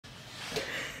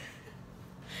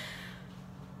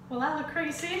Well, I look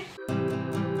crazy.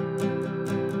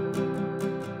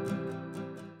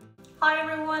 Hi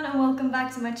everyone and welcome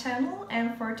back to my channel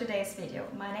and for today's video.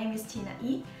 My name is Tina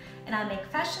E and I make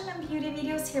fashion and beauty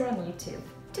videos here on YouTube.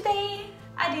 Today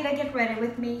I did a get ready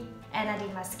with me and I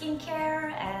did my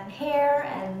skincare and hair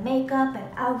and makeup and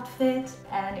outfit,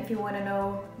 and if you want to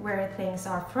know where things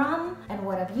are from and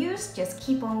what I've used, just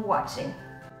keep on watching.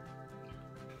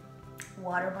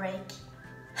 Water break.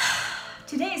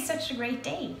 Today is such a great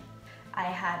day. I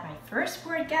had my first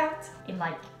workout in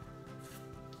like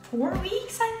 4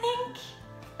 weeks, I think.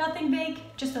 Nothing big,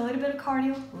 just a little bit of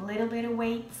cardio, a little bit of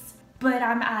weights, but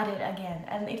I'm at it again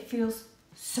and it feels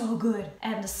so good.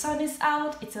 And the sun is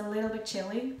out, it's a little bit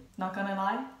chilly, not gonna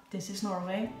lie. This is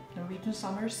Norway, Norwegian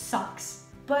summer sucks,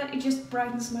 but it just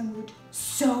brightens my mood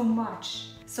so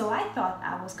much. So I thought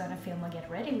I was gonna film a get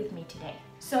ready with me today.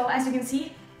 So as you can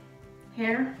see,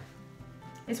 hair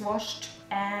is washed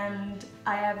and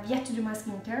I have yet to do my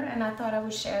skincare, and I thought I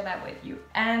would share that with you.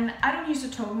 And I don't use a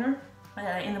toner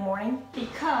in the morning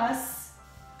because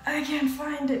I can't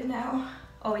find it now.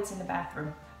 Oh, it's in the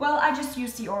bathroom. Well, I just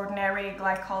use the ordinary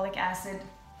glycolic acid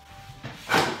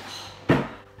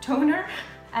toner,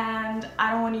 and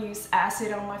I don't want to use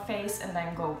acid on my face and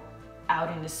then go out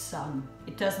in the sun.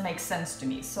 It doesn't make sense to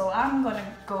me, so I'm gonna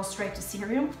go straight to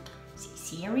serum,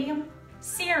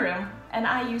 and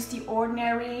I use the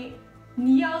ordinary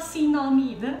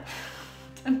niacinamide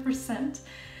 10%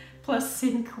 plus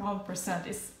zinc 1%.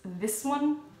 Is this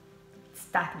one? It's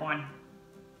that one.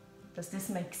 Does this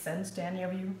make sense to any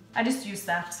of you? I just use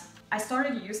that. I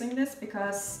started using this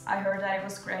because I heard that it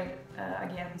was great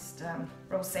against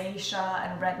rosacea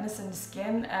and redness in the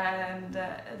skin, and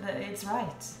it's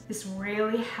right. This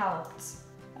really helped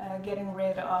getting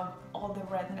rid of all the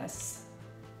redness.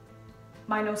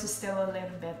 My nose is still a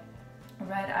little bit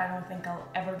red. I don't think I'll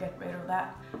ever get rid of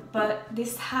that, but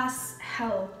this has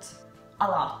helped a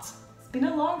lot. It's been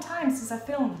a long time since I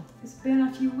filmed. It's been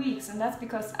a few weeks, and that's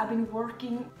because I've been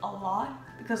working a lot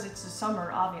because it's the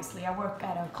summer, obviously. I work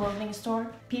at a clothing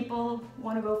store. People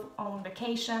want to go on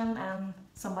vacation and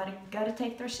somebody gotta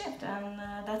take their shift, and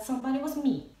that somebody was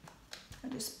me. I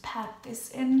just pat this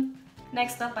in.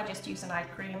 Next up, I just use an eye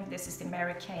cream. This is the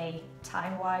Mary Kay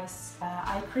Time Wise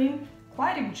eye cream.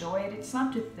 Quite enjoy it. It's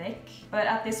not too thick, but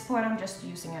at this point I'm just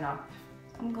using it up.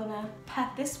 I'm gonna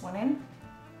pat this one in.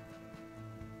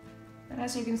 And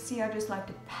as you can see, I just like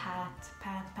to pat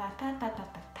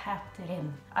it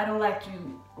in. I don't like to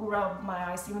rub my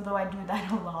eyes, even though I do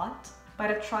that a lot. But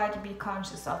I try to be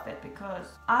conscious of it because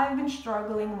I've been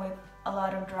struggling with a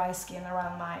lot of dry skin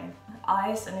around my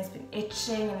eyes, and it's been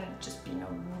itching and just being a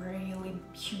really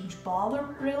huge bother,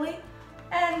 really.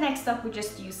 And next up, we're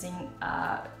just using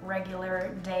a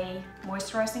regular day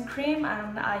moisturizing cream,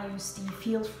 and I use the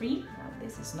Feel Free. Now,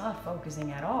 this is not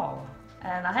focusing at all.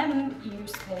 And I haven't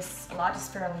used this a lot, it's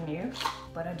fairly new,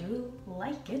 but I do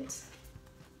like it.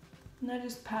 And I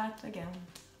just pat again.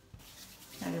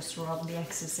 I just rub the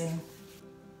excess in.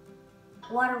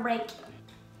 Water break.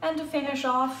 And to finish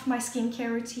off my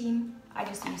skincare routine, I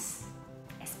just use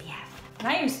SPF. And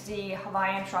I use the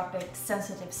Hawaiian Tropic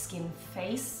Sensitive Skin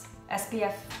Face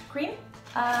SPF cream,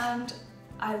 and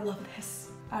I love this.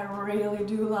 I really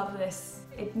do love this.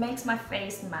 It makes my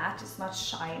face matte, it's not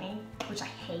shiny, which I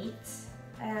hate.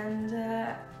 And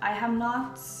I have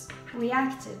not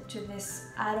reacted to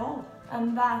this at all.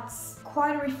 And that's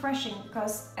quite refreshing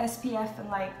because SPF and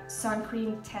like sun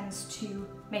cream tends to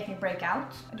make me break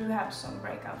out. I do have some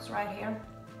breakouts right here,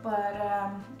 but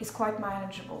it's quite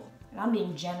manageable. And I'm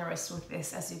being generous with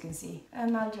this, as you can see.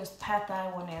 And I'll just pat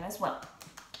that one in as well.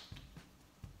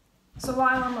 So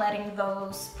while I'm letting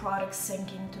those products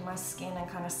sink into my skin and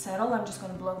kind of settle, I'm just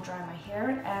going to blow dry my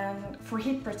hair. And for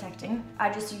heat protecting, I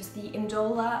just use the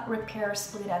Indola Repair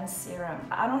Split End Serum.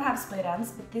 I don't have split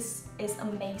ends, but this is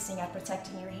amazing at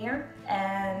protecting your hair,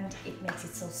 and it makes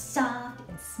it so soft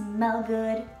and smell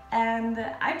good. And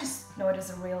I just notice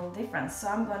a real difference. So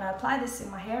I'm going to apply this in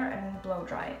my hair and blow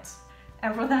dry it.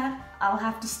 And for that, I'll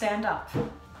have to stand up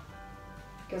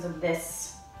because of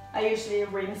this. I usually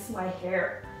rinse my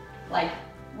hair like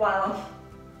while I'm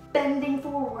bending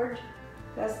forward,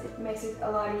 because it makes it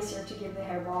a lot easier to give the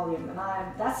hair volume, and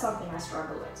that's something I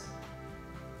struggle with.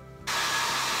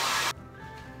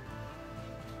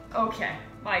 Okay,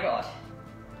 my god.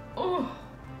 Oh.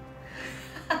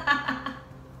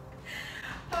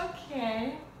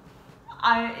 Okay.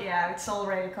 Yeah, it's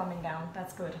already coming down.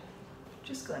 That's good.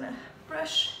 Just gonna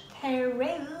brush through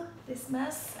this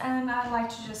mess, and I like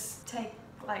to just take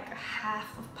like a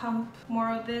half of pump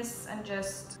more of this and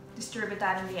just distribute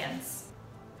that in the ends.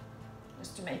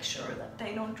 just to make sure that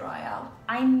they don't dry out.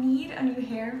 I need a new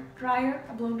hair dryer,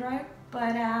 a blow dryer,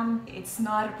 but it's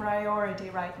not a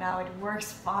priority right now. It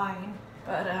works fine,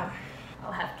 but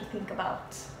I'll have to think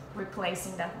about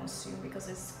replacing that one soon because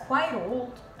it's quite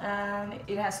old and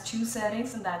it has 2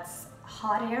 settings, and that's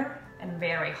hot air and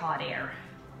very hot air.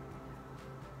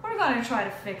 We're gonna try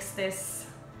to fix this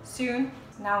soon.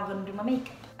 Now I'm gonna do my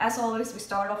makeup. As always, we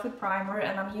start off with primer,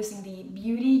 and I'm using the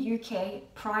Beauty UK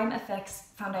Prime FX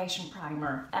Foundation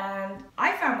Primer. And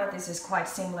I found that this is quite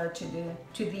similar to the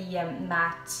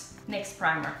matte NYX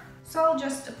primer. So I'll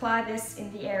just apply this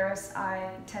in the areas I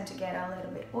tend to get a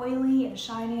little bit oily and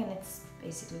shiny, and it's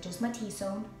basically just my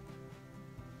T-zone.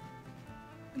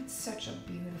 It's such a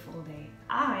beautiful day.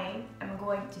 I am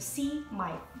going to see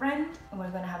my friend, and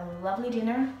we're gonna have a lovely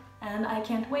dinner, and I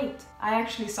can't wait. I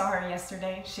actually saw her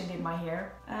yesterday. She did my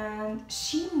hair and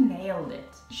she nailed it.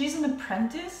 She's an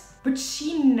apprentice, but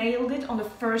she nailed it on the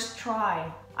first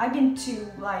try. I've been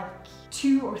to like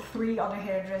 2 or 3 other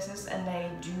hairdressers and they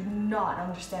do not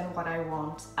understand what I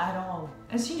want at all.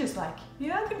 And she just like,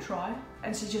 yeah, I can try.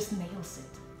 And she just nails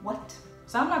it. What?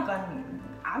 So I'm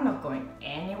not going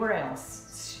anywhere else.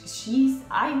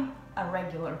 I'm a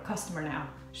regular customer now.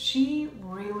 She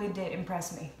really did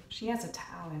impress me. She has a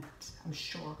talent, I'm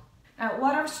sure. Now,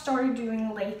 what I've started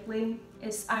doing lately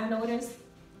is I've noticed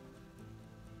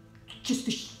just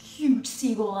a huge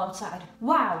seagull outside.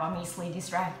 Wow, I'm easily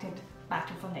distracted. Back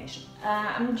to foundation.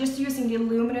 I'm just using the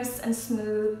Luminous and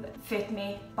Smooth Fit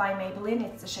Me by Maybelline.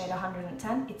 It's the shade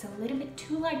 110. It's a little bit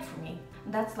too light for me.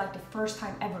 And that's like the first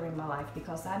time ever in my life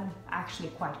because I'm actually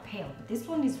quite pale. But this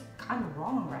one is kind of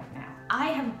wrong right now. I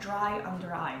have dry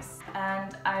under eyes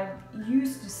and I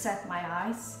used to set my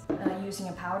eyes using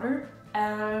a powder.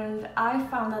 And I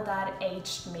found that that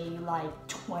aged me like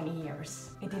 20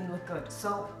 years. It didn't look good.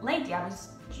 So lately I was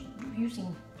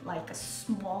using like a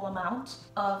small amount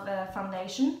of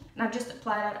foundation, and I just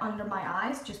apply that under my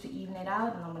eyes just to even it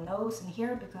out, and on my nose and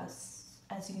here, because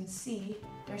as you can see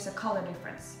there's a color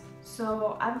difference.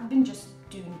 So I've been just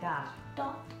doing that,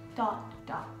 dot, dot,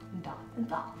 dot, and dot, and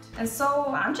dot. And so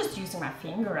I'm just using my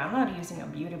finger. I'm not using a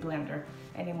beauty blender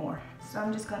anymore. So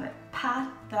I'm just gonna pat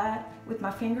that with my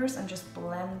fingers and just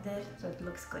blend it so it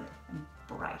looks good and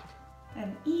bright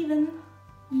and even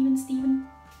Steven.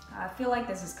 I feel like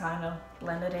this is kind of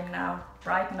blended in now.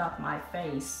 Brighten up my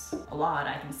face a lot,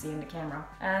 I can see in the camera.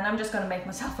 And I'm just gonna make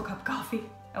myself a cup of coffee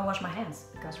and wash my hands,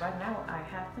 because right now I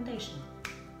have foundation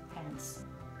hands.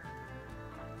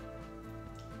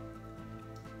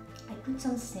 I put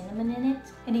some cinnamon in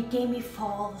it and it gave me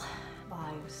fall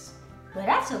vibes. But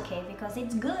that's okay because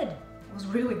it's good. It was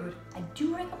really good. I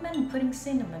do recommend putting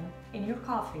cinnamon in your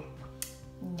coffee.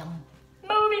 Yum.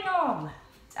 Moving on.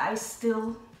 I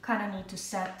still kind of need to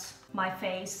set my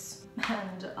face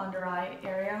and under eye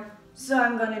area. So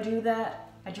I'm gonna do that.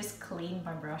 I just cleaned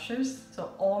my brushes.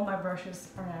 So all my brushes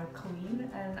are now clean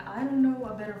and I don't know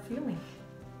a better feeling.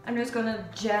 I'm just gonna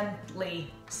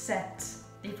gently set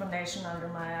the foundation under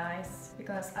my eyes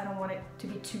because I don't want it to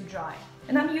be too dry.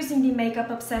 And I'm using the Makeup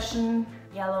Obsession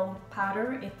yellow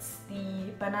powder. It's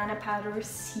the Banana Powder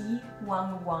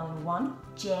C111.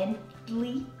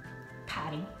 Gently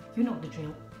patting. You know the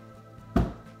drill.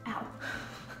 Ow.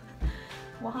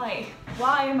 Why?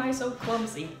 Why am I so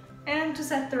clumsy? And to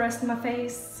set the rest of my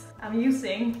face, I'm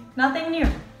using nothing new.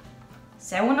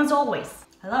 Same one as always.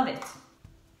 I love it.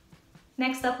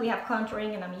 Next up we have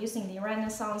contouring, and I'm using the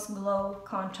Renaissance Glow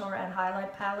Contour and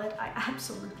Highlight Palette. I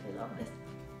absolutely love this.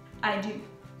 I do.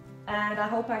 And I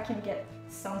hope I can get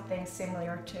something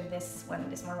similar to this when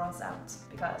this one runs out,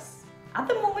 because at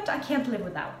the moment I can't live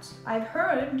without. I've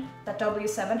heard that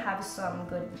W7 have some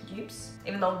good dupes,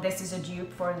 even though this is a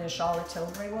dupe for the Charlotte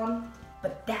Tilbury one,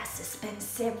 but that's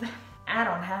expensive. I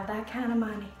don't have that kind of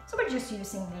money. So we're just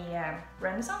using the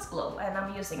Renaissance Glow, and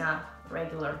I'm using a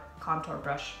regular contour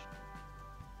brush.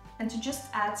 And to just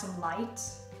add some light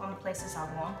on the places I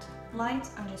want light,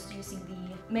 I'm just using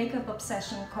the Makeup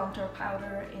Obsession Contour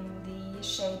Powder in the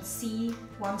shade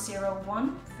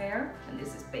C101 Fair, and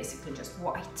this is basically just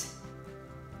white.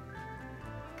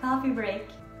 Coffee break.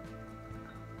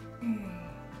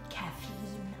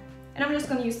 Caffeine. And I'm just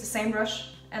gonna use the same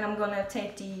brush, and I'm gonna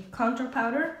take the contour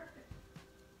powder,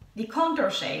 the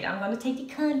contour shade. I'm gonna take the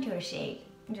contour shade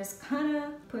and just kind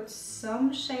of put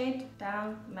some shade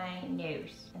down my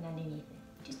nose and underneath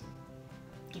it. Just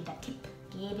give that tip.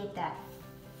 Give it that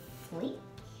flick.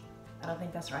 I don't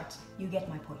think that's right. You get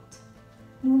my point.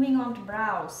 Moving on to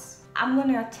brows. I'm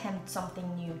gonna attempt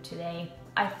something new today.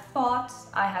 I thought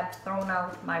I had thrown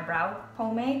out my brow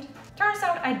pomade. Turns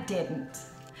out I didn't.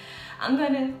 I'm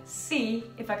gonna see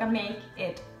if I can make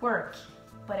it work.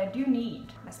 But I do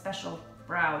need my special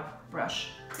brow brush.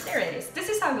 There it is. This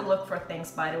is how you look for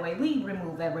things, by the way. We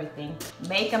remove everything,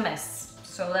 make a mess,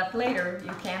 so that later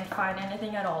you can't find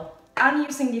anything at all. I'm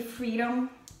using the Freedom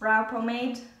brow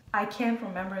pomade. I can't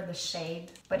remember the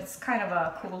shade, but it's kind of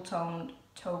a cool toned,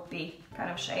 taupey kind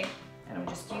of shade. And I'm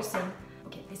just using,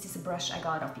 okay, this is a brush I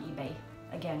got off eBay.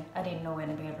 Again, I didn't know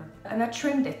any better. And I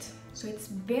trimmed it, so it's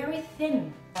very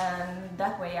thin. And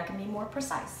that way I can be more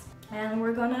precise. And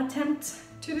we're gonna attempt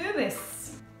to do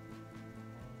this.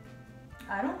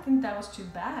 I don't think that was too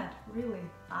bad, really.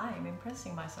 I'm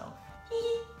impressing myself.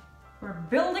 We're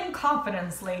building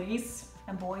confidence, ladies.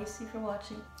 And boys, if you're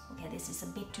watching. Okay, this is a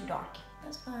bit too dark.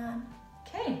 That's fine.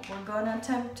 Okay, we're gonna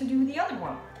attempt to do the other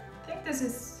one. I think this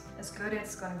is as good as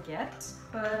it's gonna get,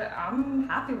 but I'm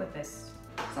happy with this.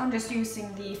 So I'm just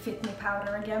using the Fit Me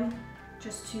powder again,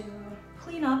 just to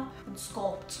clean up and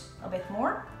sculpt a bit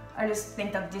more. I just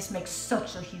think that this makes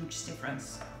such a huge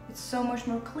difference. It's so much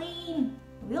more clean.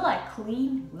 We like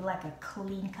clean, we like a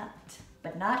clean cut,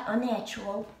 but not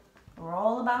unnatural. We're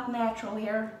all about natural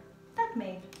here. That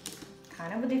made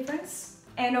kind of a difference.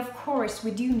 And of course,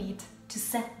 we do need to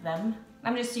set them.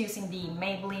 I'm just using the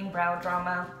Maybelline Brow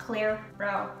Drama Clear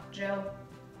Brow Gel.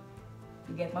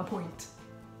 You get my point.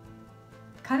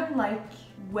 Kind of like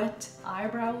wet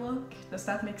eyebrow look. Does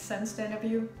that make sense to any of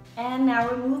you? And now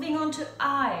we're moving on to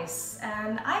eyes.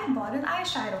 And I bought an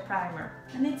eyeshadow primer.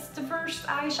 And it's the first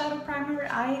eyeshadow primer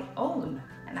I own.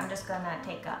 And I'm just gonna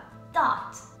take a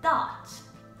dot, dot,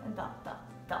 and dot, dot,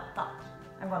 dot, dot.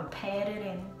 I'm gonna pat it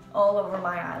in all over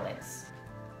my eyelids.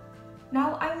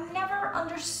 Now, I never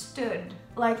understood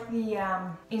like the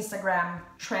Instagram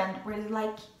trend where you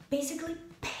like basically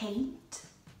paint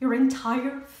your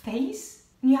entire face.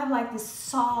 And you have like this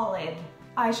solid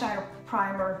eyeshadow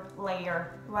primer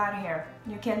layer right here.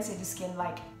 You can't see the skin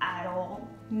like at all.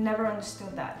 Never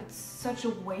understood that. It's such a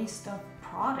waste of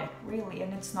product, really,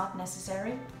 and it's not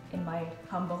necessary, in my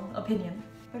humble opinion.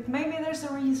 But maybe there's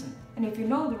a reason. And if you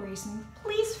know the reason,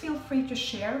 please feel free to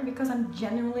share, because I'm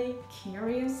genuinely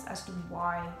curious as to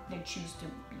why they choose to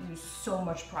use so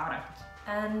much product.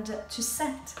 And to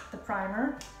set the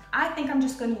primer, I think I'm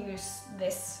just going to use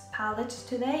this palette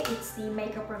today. It's the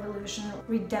Makeup Revolution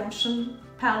Redemption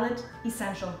Palette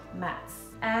Essential Mattes.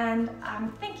 And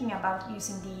I'm thinking about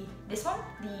using this one,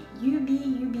 the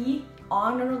UB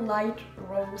Honor Light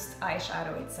Rose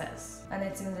eyeshadow, it says. And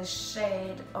it's in the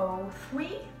shade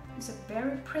 03. It's a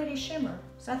very pretty shimmer.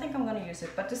 So I think I'm gonna use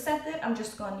it. But to set it, I'm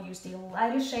just gonna use the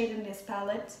lightest shade in this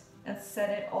palette and set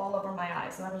it all over my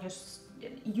eyes. And I'm just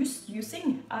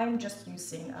using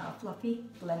a fluffy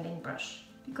blending brush.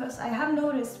 Because I have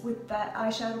noticed with that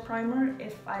eyeshadow primer,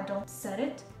 if I don't set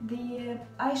it, the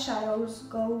eyeshadows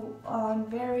go on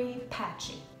very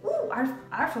patchy. Ooh,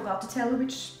 I forgot to tell you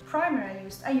which primer I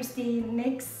used. I used the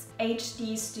NYX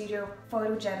HD Studio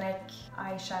Photogenic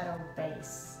Eyeshadow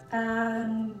Base.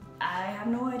 And I have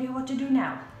no idea what to do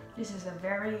now. This is a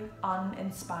very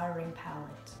uninspiring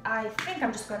palette. I think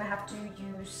I'm just gonna have to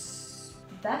use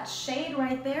that shade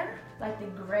right there, like the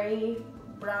gray,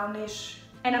 brownish.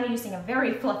 And I'm using a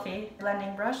very fluffy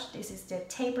blending brush. This is the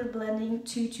Taper Blending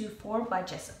 224 by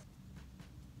Jessup.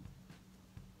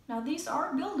 Now these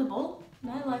are buildable, and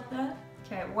I like that.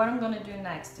 Okay, what I'm gonna do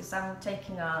next is I'm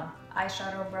taking a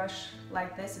eyeshadow brush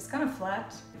like this. It's kind of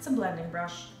flat. It's a blending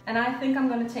brush. And I think I'm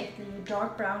gonna take the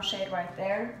dark brown shade right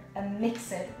there and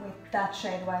mix it with that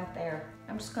shade right there.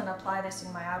 I'm just gonna apply this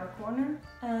in my outer corner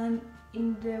and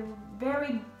in the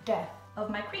very depth of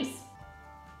my crease.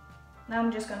 Now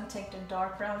I'm just gonna take the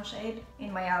dark brown shade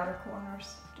in my outer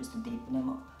corners just to deepen them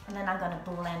up. And then I'm gonna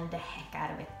blend the heck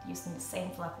out of it using the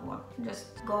same fluffy one.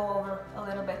 Just go over a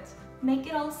little bit, make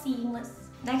it all seamless.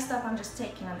 Next up, I'm just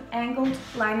taking an angled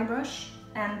liner brush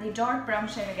and the dark brown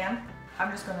shade again. I'm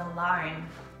just gonna line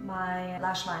my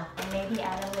lash line and maybe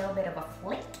add a little bit of a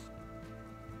flick.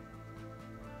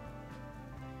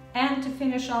 And to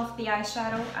finish off the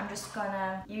eyeshadow, I'm just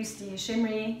gonna use the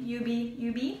shimmery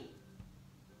UB.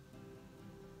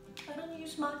 I don't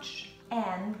use much.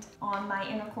 And on my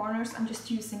inner corners, I'm just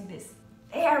using this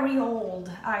very old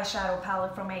eyeshadow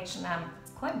palette from H&M.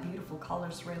 It's quite beautiful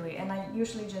colors, really. And I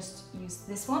usually just use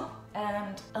this one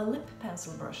and a lip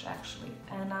pencil brush, actually.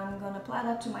 And I'm gonna apply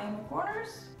that to my inner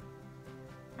corners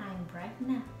and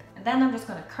brighten up. And then I'm just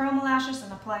gonna curl my lashes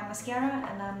and apply mascara.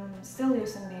 And I'm still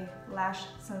using the Lash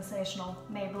Sensational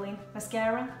Maybelline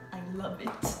mascara. I love it.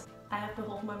 I have to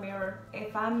hold my mirror.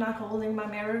 If I'm not holding my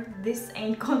mirror, this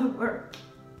ain't gonna work.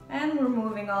 And we're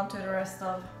moving on to the rest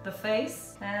of the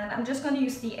face. And I'm just gonna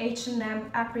use the H&M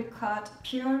Apricot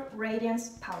Pure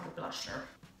Radiance Powder Blusher.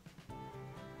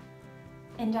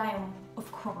 And I am, of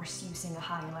course, using a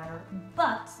highlighter,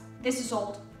 but this is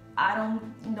old. I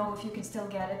don't know if you can still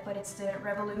get it, but it's the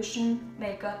Revolution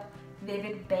Makeup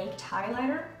Vivid Baked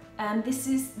Highlighter. And this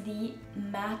is the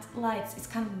matte lights. It's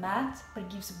kind of matte, but it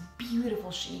gives a beautiful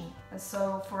sheen. And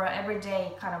so for an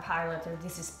everyday kind of highlighter,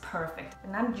 this is perfect.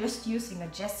 And I'm just using a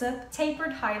Jessup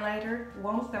Tapered Highlighter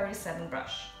 137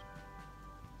 brush.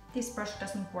 This brush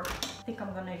doesn't work. I think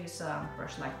I'm gonna use a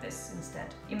brush like this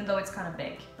instead, even though it's kind of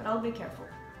big, but I'll be careful.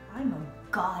 I'm a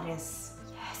goddess.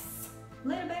 Yes. A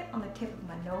little bit on the tip of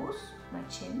my nose, my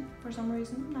chin, for some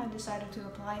reason. I decided to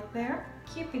apply it there.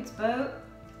 Cupid's bow,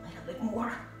 a little bit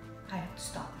more. I have to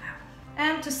stop now.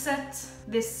 And to set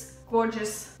this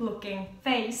gorgeous looking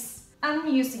face, I'm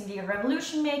using the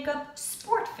Revolution Makeup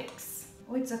Sport Fix.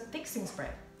 Oh, it's a fixing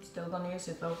spray. Still gonna use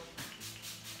it though.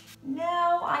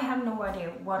 Now I have no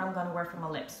idea what I'm gonna wear for my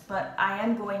lips, but I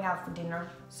am going out for dinner,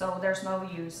 so there's no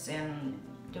use in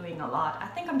doing a lot. I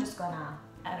think I'm just gonna,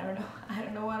 I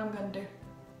don't know what I'm gonna do.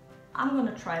 I'm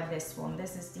gonna try this one.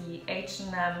 This is the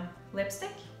H&M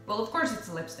lipstick. Well, of course it's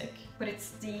a lipstick, but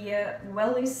it's the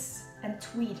Wellies and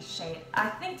Tweed shade. I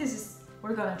think this is,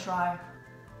 we're gonna try.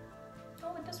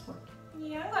 Oh, it does work.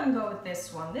 Yeah, I'm gonna go with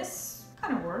this one. This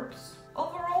kind of works.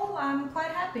 Overall, I'm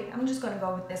quite happy. I'm just gonna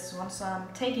go with this one, so I'm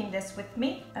taking this with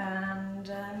me. And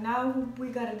now we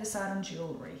gotta decide on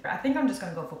jewelry. I think I'm just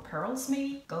gonna go for pearls,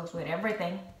 maybe. Goes with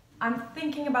everything. I'm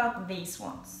thinking about these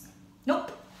ones.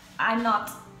 Nope, I'm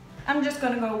not. I'm just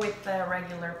gonna go with the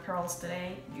regular pearls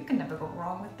today. You can never go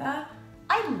wrong with that.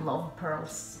 I love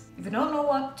pearls. If you don't know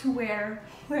what to wear,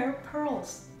 wear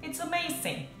pearls. It's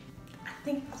amazing. I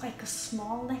think like a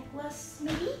small necklace,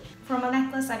 maybe? From a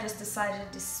necklace, I just decided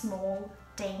this small,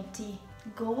 dainty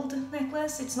gold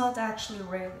necklace. It's not actually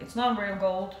real, it's not real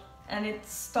gold. And it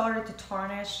started to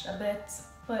tarnish a bit,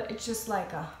 but it's just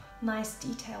like a nice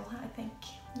detail, I think.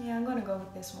 Yeah, I'm gonna go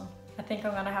with this one. I think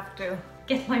I'm gonna have to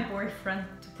get my boyfriend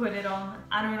to put it on.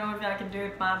 I don't know if I can do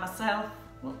it by myself.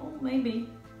 Well, maybe.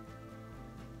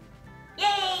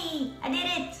 Yay! I did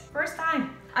it! First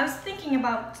time. I was thinking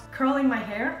about curling my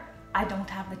hair. I don't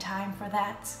have the time for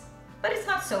that. But it's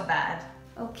not so bad.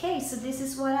 Okay, so this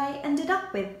is what I ended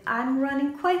up with. I'm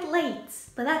running quite late,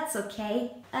 but that's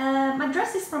okay. My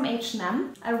dress is from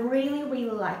H&M. I really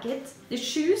like it. The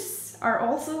shoes are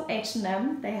also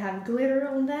H&M. They have glitter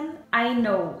on them. I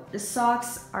know the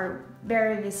socks are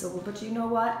very visible, but you know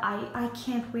what? I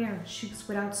can't wear shoes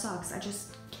without socks. I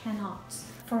just cannot.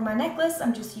 For my necklace,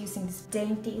 I'm just using this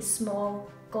dainty small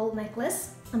gold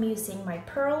necklace. I'm using my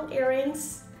pearl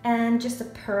earrings and just a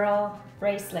pearl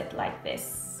bracelet like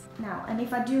this. Now, and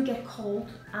if I do get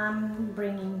cold, I'm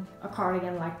bringing a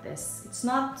cardigan like this. It's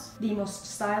not the most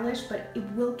stylish, but it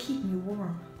will keep me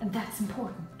warm, and that's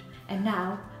important. And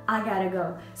now, I gotta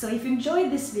go. So if you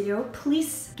enjoyed this video,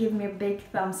 please give me a big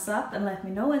thumbs up and let me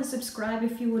know, and subscribe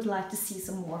if you would like to see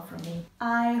some more from me.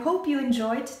 I hope you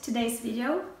enjoyed today's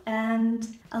video, and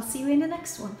I'll see you in the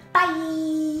next one.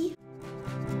 Bye!